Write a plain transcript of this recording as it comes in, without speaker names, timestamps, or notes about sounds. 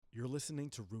You're listening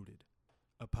to Rooted,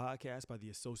 a podcast by the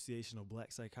Association of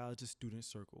Black Psychologists Student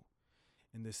Circle.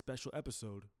 In this special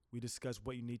episode, we discuss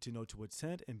what you need to know to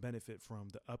attend and benefit from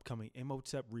the upcoming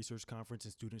Imhotep Research Conference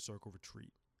and Student Circle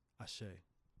Retreat. Ashe.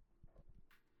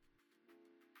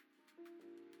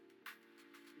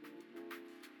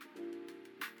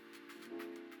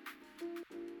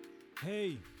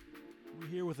 Hey, we're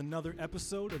here with another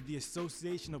episode of the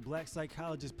Association of Black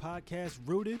Psychologists podcast,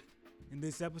 Rooted. In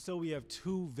this episode, we have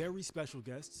two very special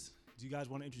guests. Do you guys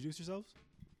want to introduce yourselves?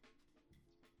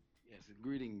 Yes,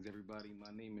 greetings, everybody.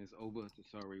 My name is Oba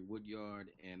Tasari Woodyard,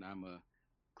 and I'm a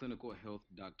clinical health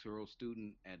doctoral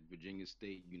student at Virginia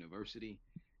State University,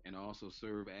 and I also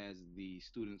serve as the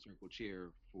Student Circle Chair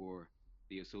for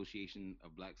the Association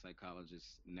of Black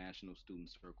Psychologists National Student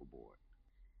Circle Board.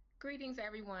 Greetings,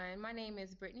 everyone. My name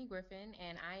is Brittany Griffin,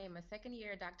 and I am a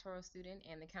second-year doctoral student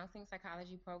in the Counseling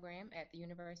Psychology program at the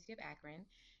University of Akron,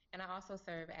 and I also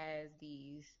serve as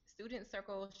the Student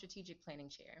Circle Strategic Planning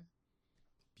Chair.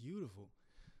 Beautiful.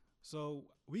 So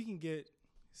we can get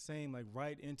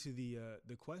right into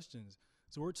the questions.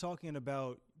 So we're talking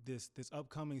about this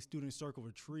upcoming Student Circle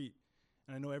Retreat,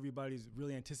 and I know everybody's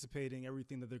really anticipating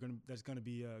everything that's gonna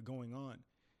be going on.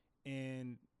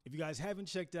 And if you guys haven't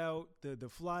checked out the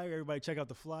flyer, everybody check out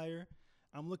the flyer.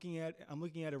 I'm looking at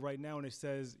it right now, and it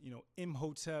says,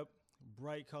 Imhotep,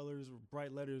 bright colors,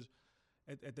 bright letters,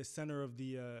 at the center of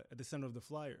the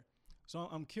flyer. So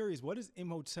I'm curious, what does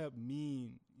Imhotep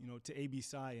mean, to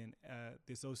ABPSI and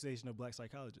the Association of Black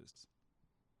Psychologists?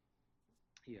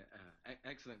 Yeah,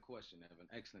 excellent question, Evan.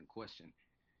 Excellent question.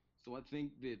 So I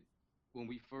think that when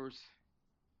we first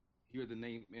hear the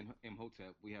name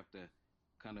Imhotep, we have to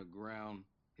kind of ground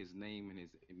his name and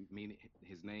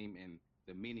his name and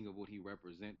the meaning of what he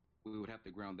represents. We would have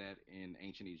to ground that in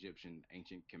ancient Egyptian,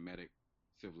 ancient Kemetic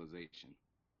civilization.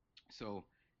 So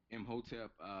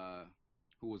Imhotep,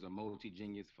 who was a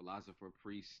multi-genius philosopher,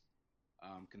 priest,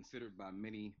 considered by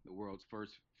many the world's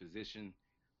first physician,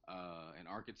 and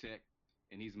architect,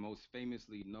 and he's most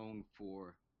famously known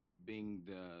for being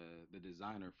the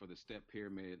designer for the Step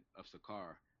Pyramid of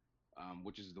Saqqara,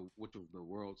 which was the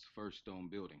world's first stone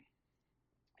building.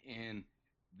 And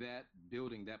that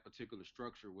building, that particular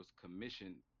structure, was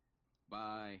commissioned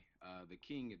by the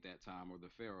king at that time, or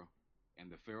the pharaoh, and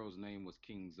the pharaoh's name was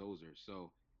King Zoser. So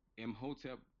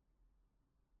Imhotep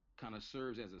kind of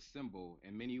serves as a symbol.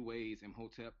 In many ways,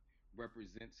 Imhotep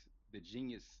represents the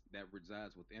genius that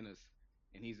resides within us,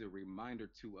 and he's a reminder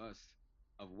to us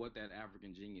of what that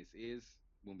African genius is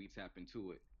when we tap into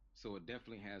it. So it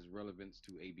definitely has relevance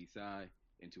to ABPSI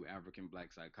and to African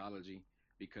Black psychology,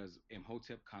 because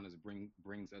Imhotep kind of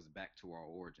brings us back to our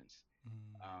origins.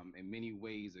 In many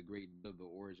ways, a great deal of the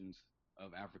origins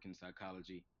of African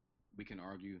psychology, we can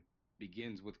argue,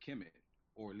 begins with Kemet,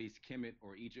 or at least Kemet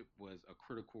or Egypt was a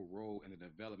critical role in the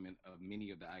development of many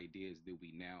of the ideas that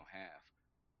we now have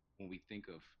when we think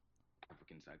of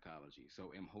African psychology.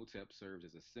 So Imhotep serves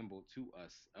as a symbol to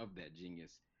us of that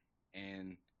genius,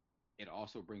 and it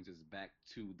also brings us back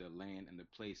to the land and the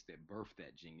place that birthed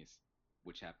that genius,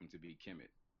 which happened to be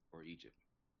Kemet or Egypt.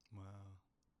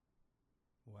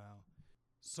 Wow.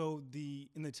 So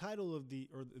in the title of the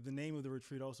name of the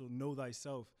retreat, also Know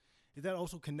Thyself, is that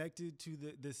also connected to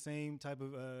the same type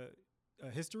of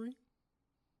history?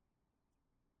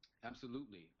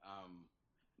 Absolutely.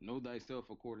 Know thyself,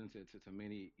 according to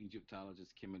many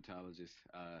Egyptologists, chematologists,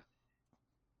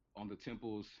 on the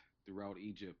temples throughout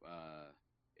Egypt,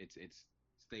 it's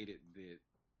stated that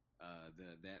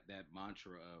that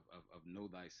mantra of know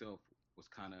thyself was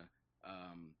kind of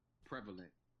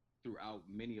prevalent throughout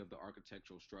many of the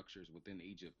architectural structures within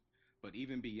Egypt. But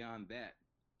even beyond that,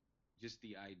 just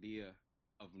the idea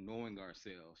of knowing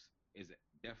ourselves is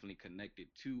definitely connected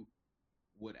to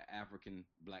what African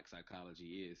Black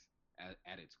psychology is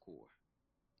at its core.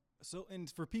 So, and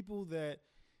for people that,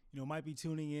 might be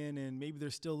tuning in and maybe they're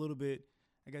still a little bit,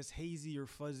 I guess, hazy or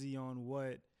fuzzy on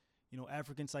what,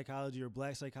 African psychology or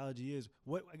Black psychology is,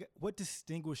 what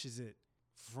distinguishes it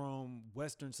from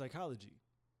Western psychology?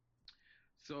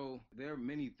 So there are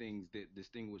many things that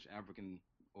distinguish African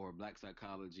or Black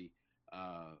psychology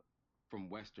from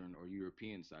Western or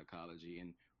European psychology,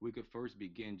 and we could first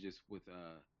begin just with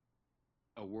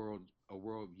a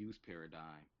world use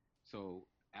paradigm. So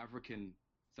African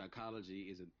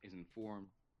psychology is informed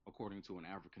according to an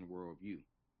African worldview.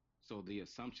 So the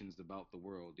assumptions about the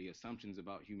world, the assumptions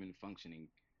about human functioning,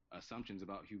 assumptions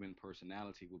about human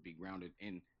personality will be grounded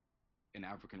in an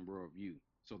African worldview.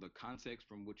 So the context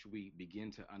from which we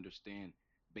begin to understand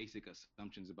basic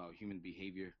assumptions about human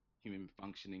behavior, human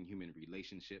functioning, human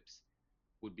relationships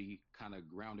would be kind of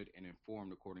grounded and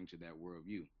informed according to that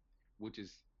worldview, which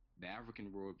is The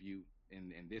African worldview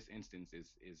in this instance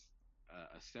is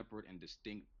a separate and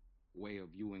distinct way of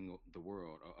viewing the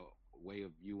world, a way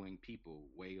of viewing people,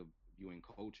 way of viewing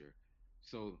culture.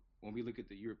 So when we look at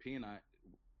the European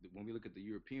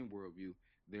worldview,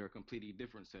 there are a completely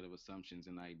different set of assumptions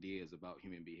and ideas about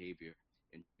human behavior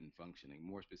and functioning.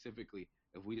 More specifically,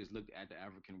 if we just looked at the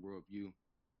African worldview,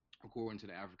 according to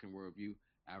the African worldview,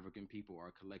 African people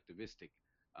are collectivistic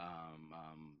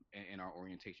in our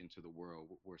orientation to the world.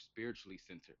 We're spiritually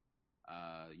centered.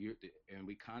 And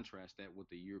we contrast that with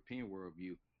the European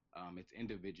worldview. It's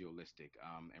individualistic.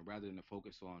 And rather than the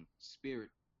focus on spirit,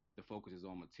 the focus is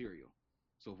on material.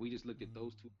 So if we just looked at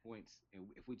those 2 points,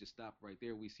 and if we just stop right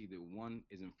there, we see that one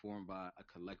is informed by a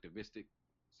collectivistic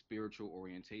spiritual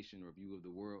orientation or view of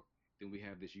the world. Then we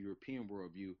have this European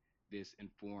worldview, this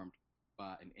informed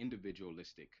by an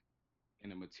individualistic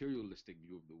and a materialistic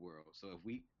view of the world. So if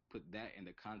we put that in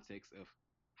the context of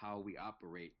how we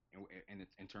operate and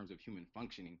in terms of human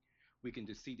functioning, we can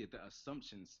just see that the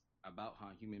assumptions about how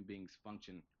human beings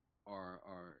function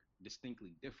are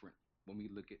distinctly different when we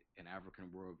look at an African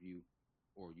worldview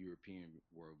or European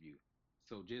worldview.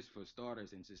 So just for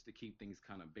starters, and just to keep things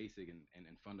kind of basic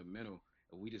and fundamental,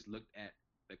 if we just looked at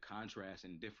the contrast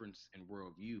and difference in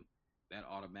worldview, that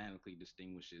automatically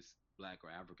distinguishes Black or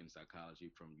African psychology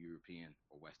from European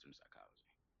or Western psychology.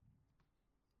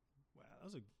 Wow, that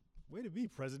was a way to be,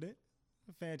 President.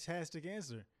 A fantastic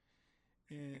answer.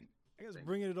 And I guess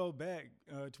bringing it all back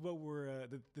to what we're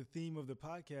the theme of the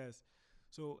podcast.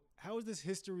 So, how is this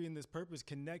history and this purpose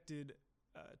connected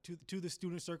to the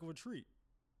Student Circle Retreat?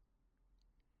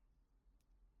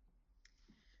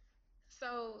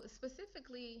 So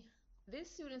specifically, this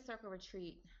Student Circle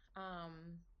Retreat,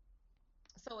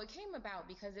 so it came about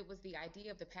because it was the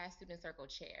idea of the past Student Circle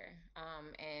chair,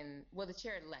 and well, the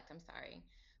chair elect, I'm sorry.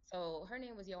 So her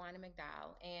name was Joanna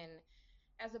McDowell. And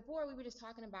as a board, we were just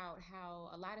talking about how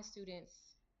a lot of students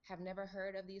have never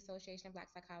heard of the Association of Black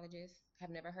Psychologists, have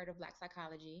never heard of Black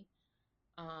psychology,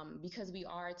 because we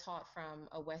are taught from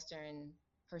a Western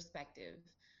perspective.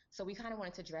 So we kind of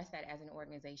wanted to address that as an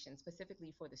organization,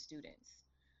 specifically for the students.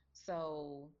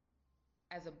 So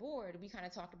as a board, we kind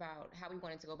of talked about how we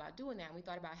wanted to go about doing that. And we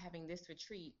thought about having this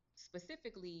retreat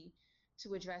specifically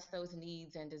to address those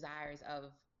needs and desires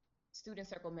of student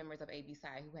circle members of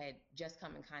ABPSI who had just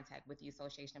come in contact with the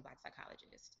Association of Black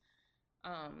Psychologists.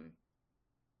 Um,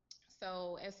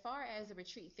 so as far as the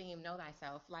retreat theme, Know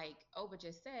Thyself, like Oba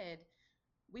just said,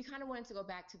 we kind of wanted to go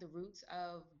back to the roots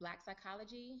of Black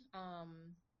psychology,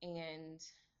 and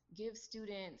give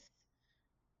students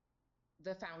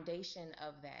the foundation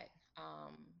of that.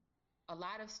 A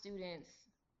lot of students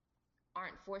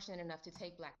aren't fortunate enough to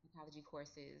take Black psychology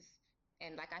courses.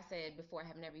 And like I said before, I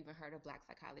have never even heard of Black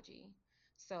psychology.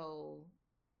 So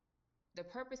the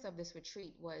purpose of this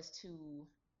retreat was to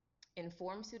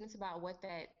inform students about what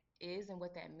that is and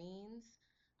what that means.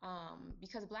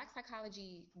 Because Black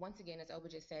psychology, once again, as Oba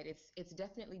just said, it's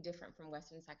definitely different from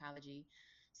Western psychology.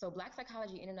 So Black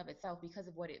psychology in and of itself, because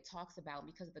of what it talks about,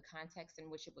 because of the context in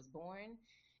which it was born,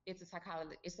 it's a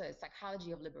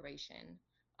psychology of liberation.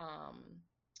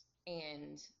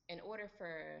 And in order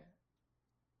for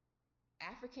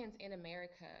Africans in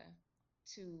America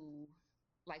to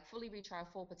like fully reach our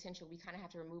full potential, we kind of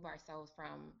have to remove ourselves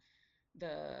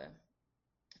the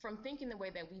from thinking the way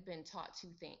that we've been taught to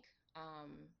think.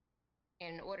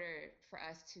 And in order for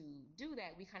us to do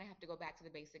that, we kind of have to go back to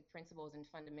the basic principles and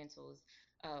fundamentals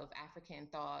of African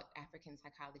thought, African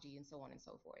psychology, and so on and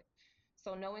so forth.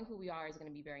 So knowing who we are is going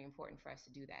to be very important for us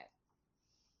to do that.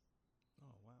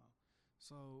 Oh, wow.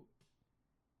 So,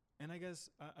 and I guess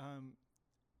I'm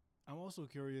also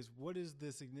curious, what is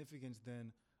the significance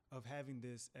then of having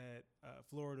this at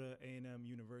Florida A&M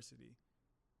University?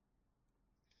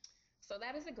 So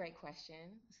that is a great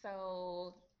question.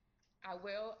 So I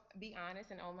will be honest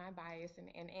and own my bias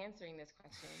in answering this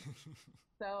question.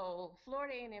 So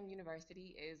Florida A&M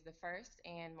University is the first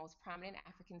and most prominent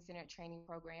African-centered training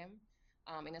program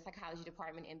in the psychology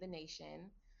department in the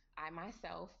nation. I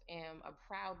myself am a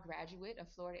proud graduate of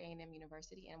Florida A&M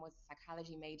University and was a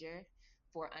psychology major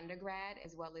for undergrad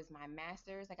as well as my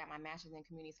master's. I got my master's in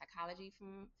community psychology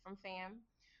from FAM.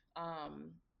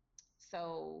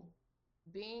 So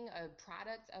being a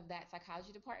product of that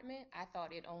psychology department, I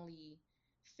thought it only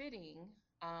fitting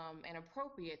and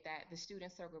appropriate that the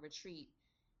Student Circle Retreat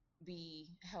be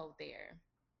held there.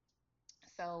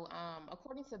 So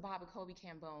according to Bob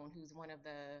Jacoby-Cambone, who's one of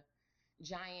the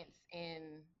giants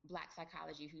in Black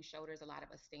psychology, whose shoulders a lot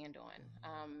of us stand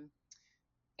on,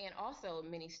 and also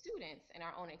many students in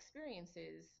our own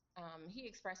experiences, he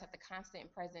expressed that the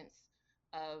constant presence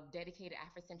of dedicated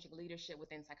Afrocentric leadership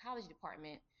within psychology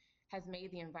department has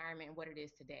made the environment what it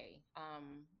is today.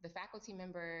 The faculty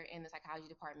member in the psychology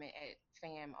department at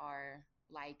FAM are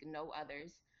like no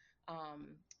others.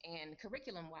 And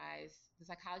curriculum wise, the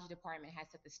psychology department has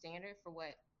set the standard for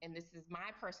what, and this is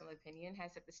my personal opinion,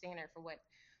 has set the standard for what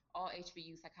all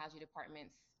HBU psychology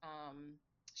departments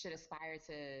should aspire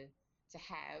to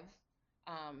have.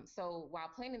 So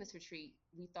while planning this retreat,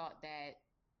 we thought that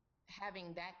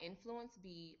having that influence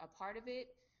be a part of it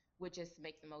would just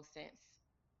make the most sense.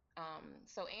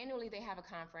 So annually they have a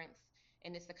conference,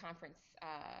 and it's the conference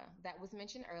that was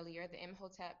mentioned earlier, the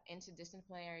Imhotep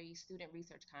Interdisciplinary Student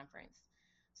Research Conference.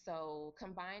 So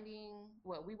combining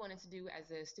what we wanted to do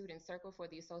as a student circle for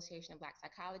the Association of Black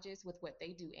Psychologists with what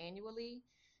they do annually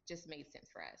just made sense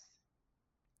for us.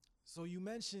 So you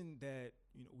mentioned that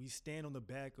we stand on the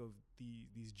back of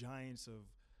these giants of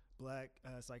Black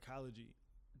psychology.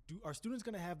 Are students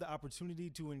going to have the opportunity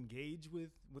to engage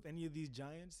with any of these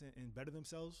giants and better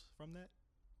themselves from that?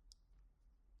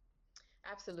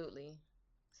 Absolutely.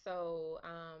 So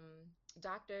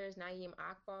doctors Naeem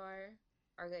Akbar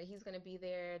he's going to be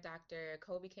there. Dr.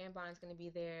 Kobe Kambon is going to be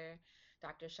there.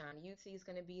 Dr. Sean Utsi is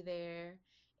going to be there.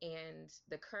 And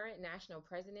the current national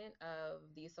president of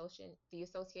the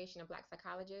Association of Black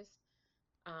Psychologists,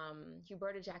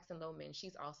 Huberta Jackson Lohman,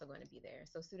 she's also going to be there.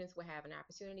 So students will have an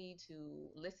opportunity to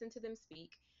listen to them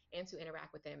speak and to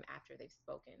interact with them after they've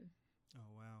spoken.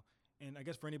 Oh, wow. And I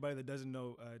guess for anybody that doesn't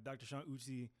know, Dr. Sean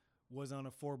Utsi was on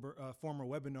a former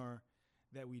webinar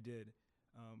that we did.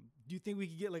 Do you think we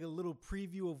could get like a little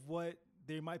preview of what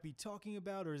they might be talking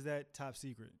about, or is that top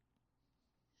secret?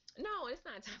 No, it's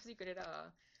not top secret at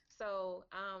all. So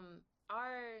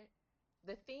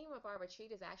the theme of our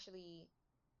retreat is actually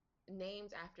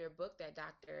named after a book that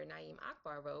Dr. Naeem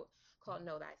Akbar wrote called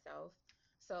Know Thyself.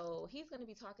 So he's going to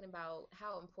be talking about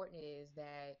how important it is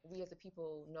that we as a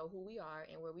people know who we are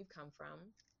and where we've come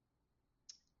from.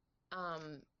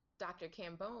 Dr.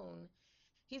 Cambone,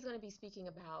 he's going to be speaking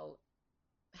about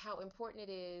how important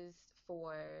it is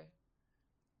for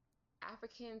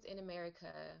Africans in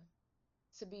America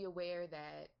to be aware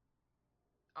that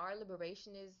our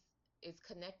liberation is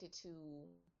connected to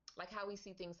like how we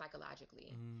see things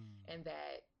psychologically, and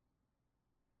that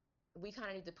we kind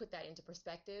of need to put that into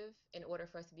perspective in order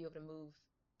for us to be able to move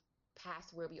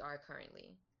past where we are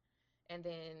currently. And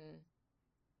then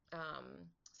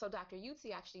so Dr.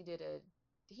 Utsi actually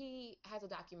he has a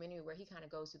documentary where he kind of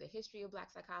goes through the history of Black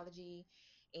psychology,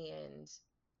 and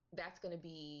that's going to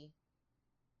be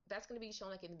shown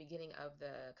like in the beginning of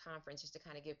the conference, just to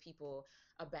kind of give people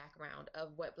a background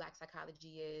of what Black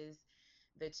psychology is.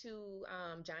 The two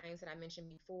giants that I mentioned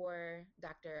before,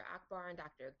 Dr. Akbar and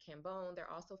Dr. Cambone,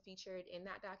 they're also featured in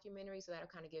that documentary. So that'll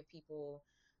kind of give people,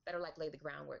 that'll like lay the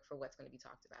groundwork for what's going to be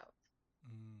talked about.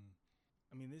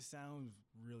 I mean, this sounds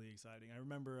really exciting. I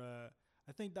remember,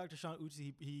 I think Dr. Sean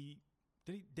Utsi, he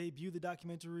debut the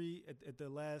documentary at the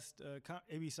last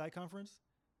AB Psych conference?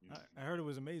 I heard it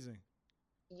was amazing.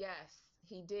 Yes,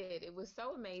 he did. It was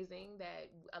so amazing that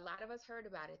a lot of us heard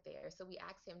about it there. So we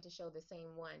asked him to show the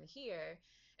same one here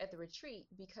at the retreat,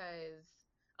 because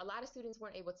a lot of students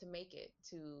weren't able to make it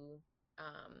to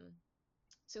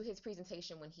his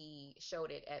presentation when he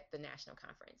showed it at the national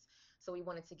conference. So we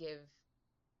wanted to give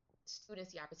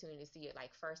students the opportunity to see it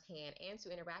like firsthand and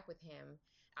to interact with him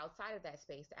outside of that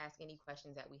space to ask any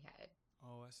questions that we had.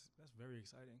 Oh, that's very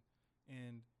exciting.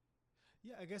 And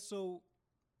yeah, I guess so.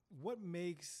 What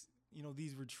makes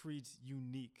these retreats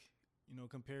unique?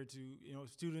 Compared to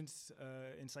students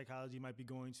in psychology might be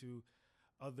going to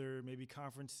other maybe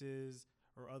conferences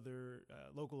or other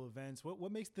local events.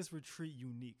 What makes this retreat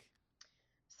unique?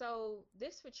 So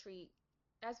this retreat,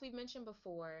 as we mentioned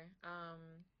before,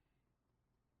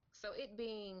 so it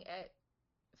being at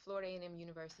Florida A&M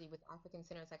University with African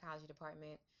Center Psychology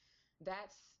Department,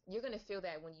 you're going to feel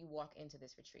that when you walk into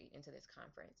this retreat, into this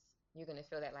conference. You're going to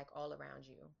feel that like all around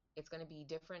you. It's going to be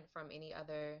different from any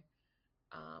other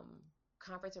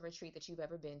conference or retreat that you've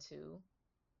ever been to.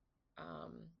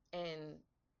 And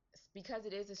because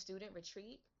it is a student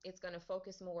retreat, it's going to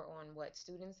focus more on what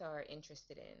students are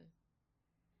interested in.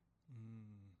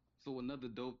 So another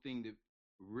dope thing that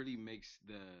really makes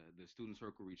the Student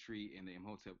Circle Retreat and the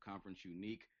Imhotep Conference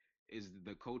unique is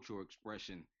the cultural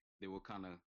expression that will kind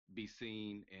of be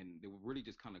seen, and they will really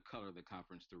just kind of color the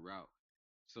conference throughout.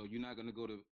 So you're not going to go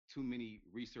to too many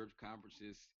research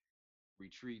conferences,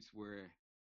 retreats where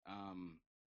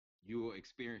you will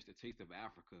experience the taste of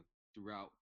Africa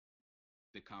throughout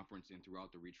the conference and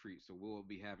throughout the retreat. So we'll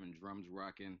be having drums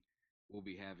rocking, we'll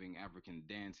be having African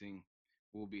dancing,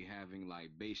 we'll be having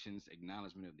libations,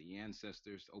 acknowledgement of the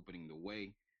ancestors, opening the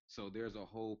way. So there's a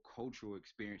whole cultural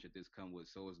experience that this comes with.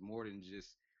 So it's more than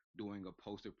just doing a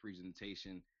poster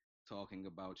presentation talking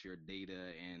about your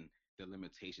data and the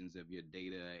limitations of your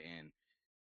data and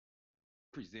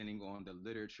presenting on the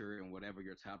literature and whatever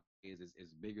your topic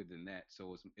is bigger than that.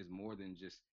 So it's more than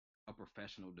just a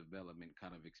professional development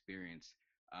kind of experience.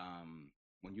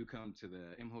 When you come to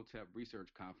the Imhotep Research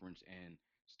Conference and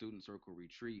Student Circle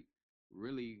Retreat,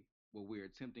 really what we're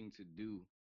attempting to do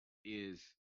is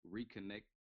reconnect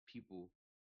people,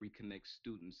 reconnect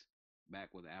students back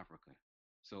with Africa.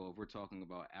 So if we're talking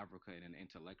about Africa in an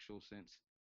intellectual sense,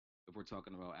 if we're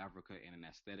talking about Africa in an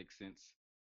aesthetic sense,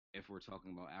 if we're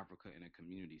talking about Africa in a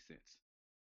community sense.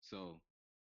 So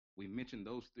we mentioned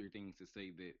those three things to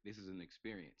say that this is an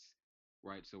experience,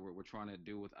 right? So we're trying to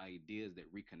deal with ideas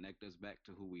that reconnect us back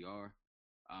to who we are,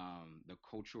 the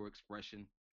cultural expression.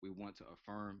 We want to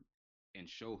affirm and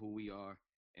show who we are.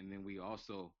 And then we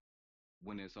also,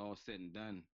 when it's all said and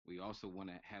done, we also want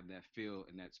to have that feel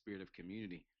and that spirit of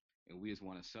community. And we just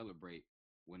want to celebrate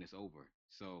when it's over.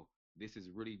 So this is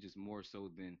really just more so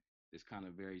than this kind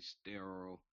of very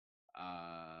sterile,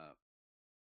 uh,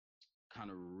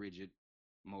 kind of rigid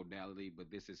modality,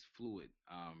 but this is fluid.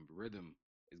 Rhythm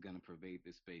is going to pervade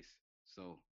this space.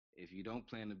 So if you don't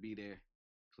plan to be there,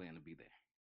 plan to be there.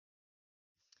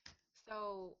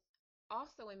 So,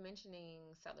 also in mentioning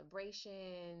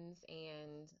celebrations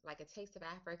and like a taste of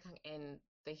Africa and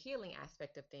the healing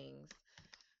aspect of things,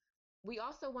 we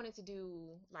also wanted to do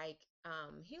like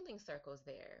healing circles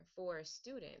there for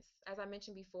students. As I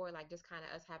mentioned before, like just kind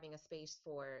of us having a space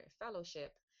for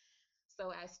fellowship.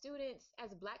 So, as students,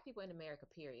 as Black people in America,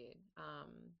 period,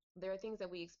 there are things that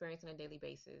we experience on a daily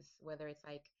basis, whether it's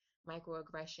like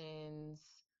microaggressions,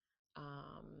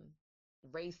 um,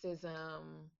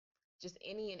 racism, just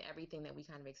any and everything that we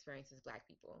kind of experience as Black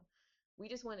people. We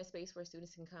just want a space where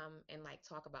students can come and like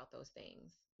talk about those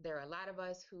things. There are a lot of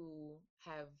us who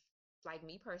have, like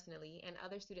me personally, and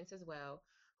other students as well,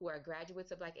 who are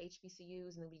graduates of like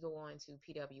HBCUs, and then we go on to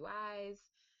PWIs,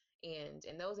 and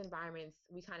in those environments,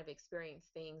 we kind of experience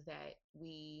things that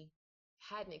we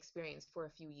hadn't experienced for a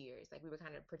few years. Like we were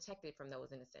kind of protected from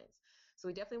those in a sense. So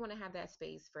we definitely want to have that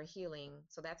space for healing.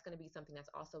 So that's going to be something that's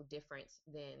also different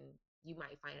than you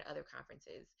might find at other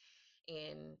conferences.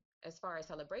 And as far as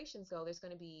celebrations go, there's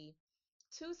going to be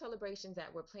two celebrations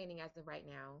that we're planning as of right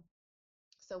now.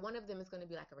 So one of them is going to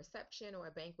be like a reception or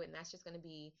a banquet, and that's just going to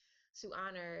be to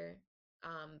honor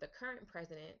the current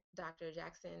president, Dr.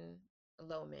 Jackson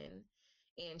Lohman,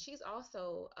 and she's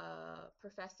also a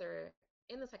professor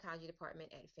in the psychology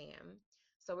department at FAM.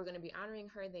 So we're going to be honoring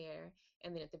her there,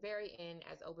 and then at the very end,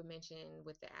 as Oba mentioned,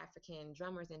 with the African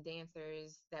drummers and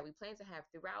dancers that we plan to have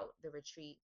throughout the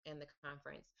retreat and the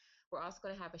conference, we're also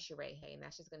going to have a charade, and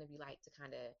that's just going to be like to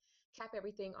kind of cap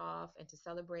everything off and to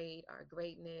celebrate our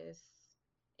greatness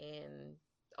and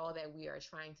all that we are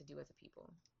trying to do as a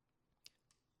people.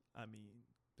 I mean,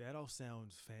 that all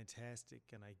sounds fantastic,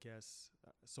 and I guess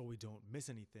so we don't miss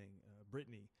anything.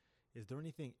 Brittany, is there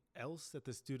anything else that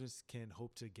the students can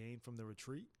hope to gain from the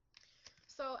retreat?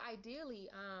 So ideally,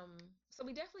 so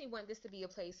we definitely want this to be a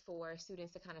place for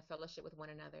students to kind of fellowship with one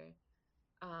another.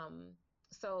 Um,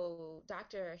 so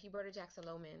Dr. Huberta Jackson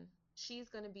Lohman, she's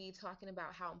going to be talking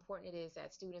about how important it is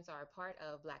that students are a part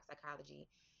of Black psychology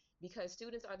because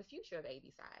students are the future of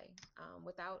ABPSI.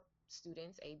 Without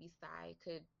students,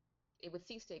 ABPSI it would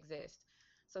cease to exist.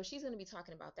 So she's going to be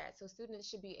talking about that. So students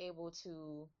should be able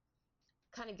to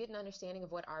kind of get an understanding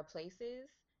of what our place is.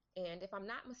 And if I'm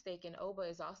not mistaken, Oba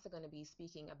is also going to be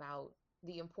speaking about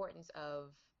the importance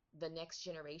of the next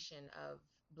generation of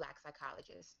Black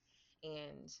psychologists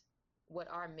and what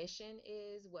our mission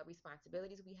is, what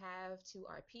responsibilities we have to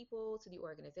our people, to the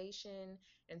organization,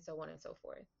 and so on and so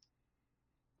forth.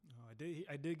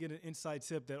 I did get an inside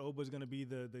tip that Oba is going to be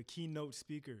the keynote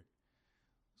speaker.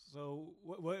 So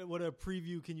what a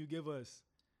preview can you give us,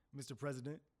 Mr.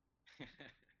 President?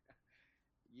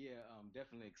 Yeah, I'm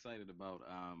definitely excited about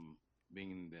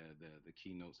being the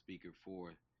keynote speaker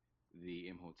for the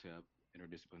Imhotep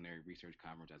Interdisciplinary Research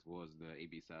Conference as well as the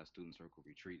ABSI Student Circle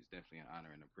Retreat. It's definitely an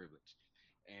honor and a privilege,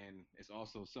 and it's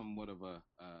also somewhat of a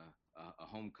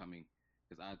homecoming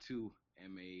because I too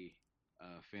am a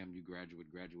FAMU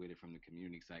graduate, graduated from the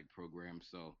community psych program.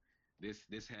 So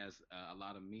this has a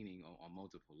lot of meaning on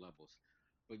multiple levels.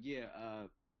 But yeah,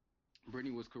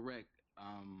 Brittany was correct.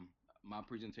 My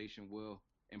presentation will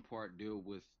in part deal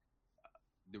with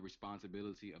the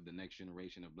responsibility of the next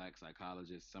generation of Black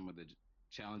psychologists, some of the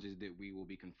challenges that we will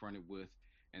be confronted with,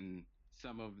 and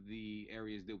some of the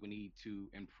areas that we need to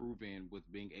improve in with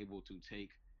being able to take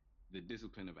the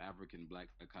discipline of African Black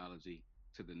psychology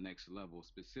to the next level.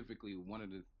 Specifically, one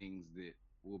of the things that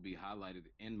will be highlighted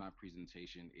in my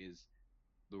presentation is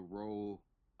the role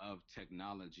of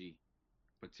technology,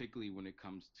 particularly when it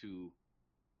comes to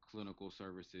clinical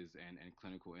services and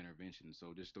clinical intervention.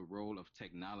 So just the role of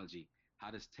technology.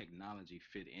 How does technology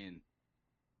fit in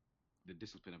the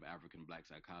discipline of African Black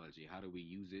psychology? How do we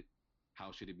use it?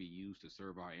 How should it be used to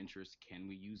serve our interests? Can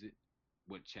we use it?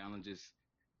 What challenges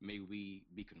may we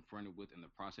be confronted with in the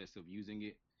process of using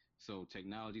it? So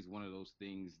technology is one of those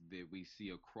things that we see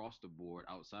across the board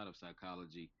outside of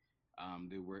psychology,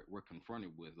 that we're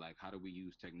confronted with. Like, how do we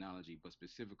use technology? But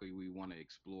specifically, we want to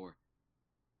explore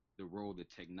the role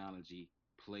that technology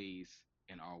plays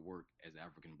in our work as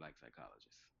African Black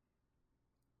psychologists.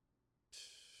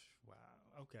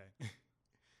 Wow. Okay.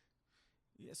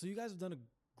 Yeah. So you guys have done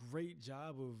a great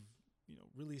job of,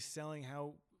 really selling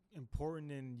how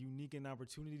important and unique an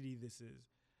opportunity this is.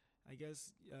 I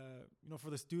guess,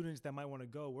 for the students that might want to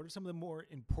go, what are some of the more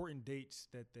important dates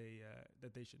that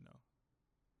they should know?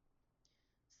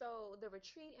 So the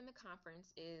retreat and the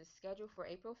conference is scheduled for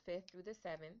April 5th through the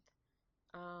 7th.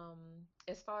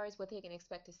 As far as what they can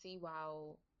expect to see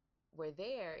while we're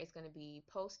there, it's going to be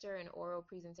poster and oral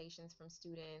presentations from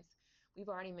students. We've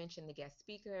already mentioned the guest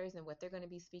speakers and what they're going to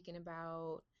be speaking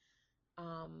about.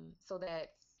 So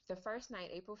that the first night,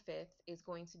 April 5th, is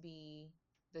going to be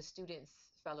the students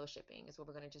fellowshipping, is where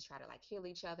we're going to just try to like heal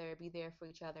each other, be there for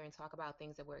each other, and talk about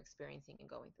things that we're experiencing and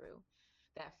going through.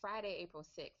 That Friday, April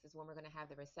 6th, is when we're going to have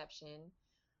the reception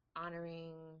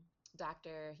honoring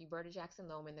Dr. Huberta Jackson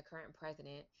Lohman, the current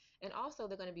president. And also,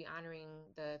 they're going to be honoring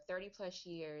the 30 plus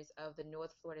years of the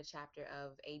North Florida chapter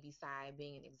of ABSI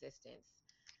being in existence.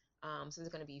 So there's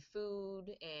going to be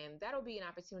food, and that'll be an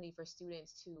opportunity for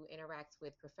students to interact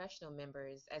with professional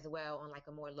members as well on like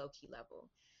a more low-key level.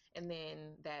 And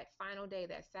then that final day,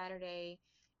 that Saturday,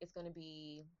 it's going to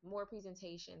be more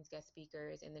presentations, guest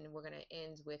speakers, and then we're going to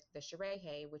end with the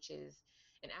Sherehe, which is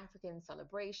an African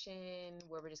celebration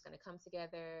where we're just going to come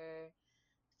together,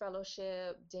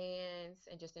 fellowship, dance,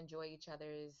 and just enjoy each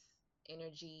other's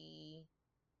energy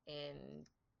and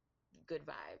good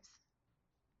vibes.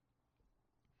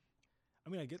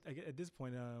 I get at this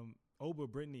point, Oba,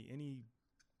 Brittany, any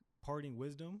parting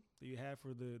wisdom that you have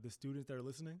for the students that are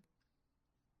listening?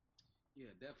 Yeah,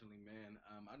 definitely, man.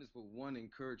 I just would one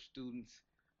encourage students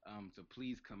to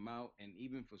please come out, and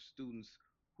even for students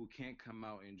who can't come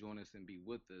out and join us and be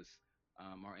with us,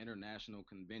 our international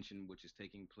convention, which is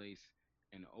taking place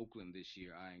in Oakland this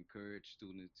year, I encourage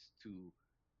students to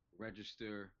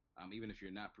register. Even if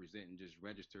you're not presenting, just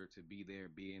register to be there,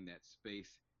 be in that space,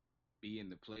 be in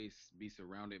the place, be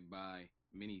surrounded by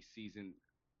many seasoned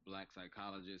Black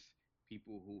psychologists,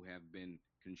 people who have been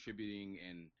contributing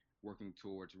and working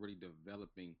towards really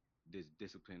developing this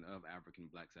discipline of African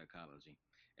Black psychology.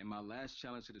 And my last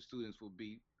challenge to the students will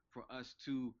be for us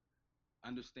to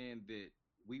understand that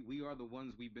we are the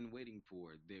ones we've been waiting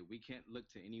for, that we can't look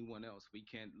to anyone else. We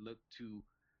can't look to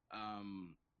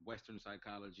Western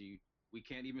psychology. We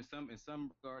can't even in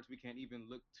some regards, we can't even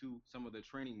look to some of the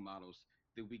training models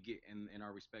that we get in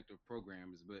our respective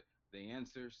programs. But the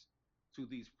answers to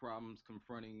these problems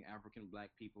confronting African Black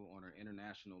people on an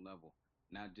international level,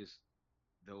 not just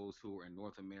those who are in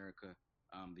North America,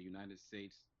 the United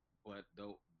States, but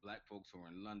though Black folks who are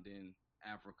in London,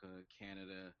 Africa,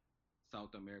 Canada,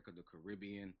 South America, the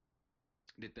Caribbean,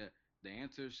 that the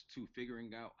answers to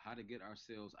figuring out how to get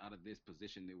ourselves out of this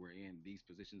position that we're in, these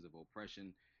positions of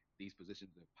oppression, these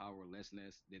positions of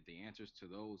powerlessness, that the answers to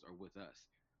those are with us.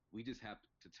 We just have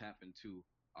to tap into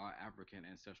our African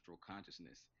ancestral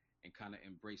consciousness and kind of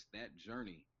embrace that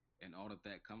journey and all that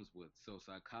that comes with. So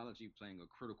psychology playing a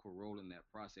critical role in that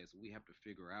process. We have to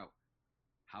figure out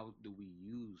how do we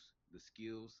use the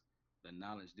skills, the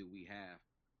knowledge that we have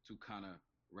to kind of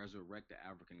resurrect the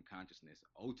African consciousness,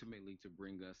 ultimately to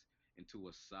bring us into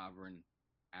a sovereign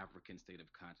African state of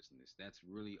consciousness. That's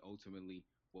really ultimately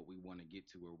what we want to get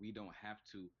to, where we don't have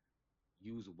to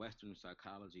use Western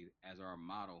psychology as our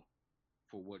model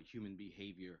for what human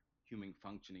behavior, human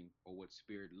functioning, or what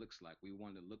spirit looks like. We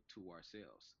want to look to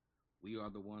ourselves. We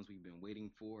are the ones we've been waiting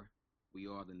for. We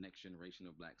are the next generation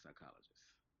of Black psychologists.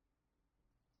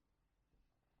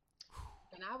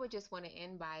 And I would just want to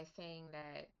end by saying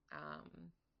that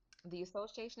the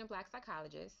Association of Black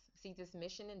Psychologists sees its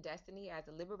mission and destiny as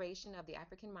the liberation of the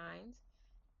African mind,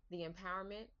 the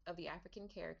empowerment of the African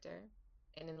character,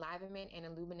 and enlivenment and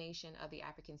illumination of the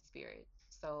African spirit.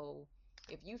 So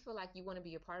if you feel like you want to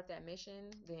be a part of that mission,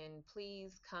 then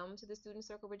please come to the Student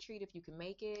Circle Retreat if you can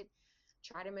make it.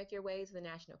 Try to make your way to the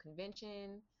National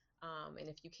Convention. And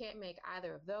if you can't make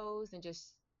either of those, then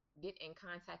just get in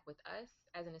contact with us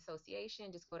as an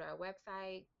association. Just go to our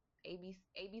website,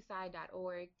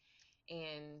 absci.org,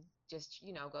 and just,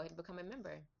 go ahead and become a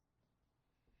member.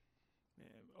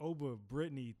 Oba,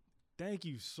 Brittany, thank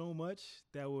you so much.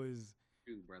 That was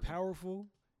You, brother. powerful.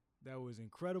 That was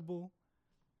incredible.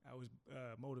 That was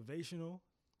motivational.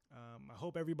 I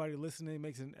hope everybody listening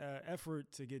makes an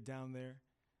effort to get down there.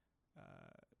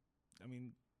 I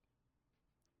mean,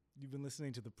 you've been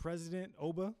listening to the president,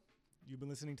 Oba. You've been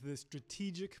listening to the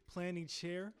strategic planning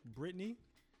chair, Brittany.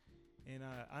 And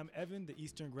I'm Evan, the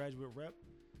Eastern Graduate Rep.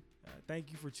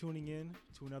 Thank you for tuning in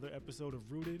to another episode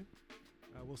of Rooted.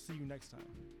 We'll see you next time.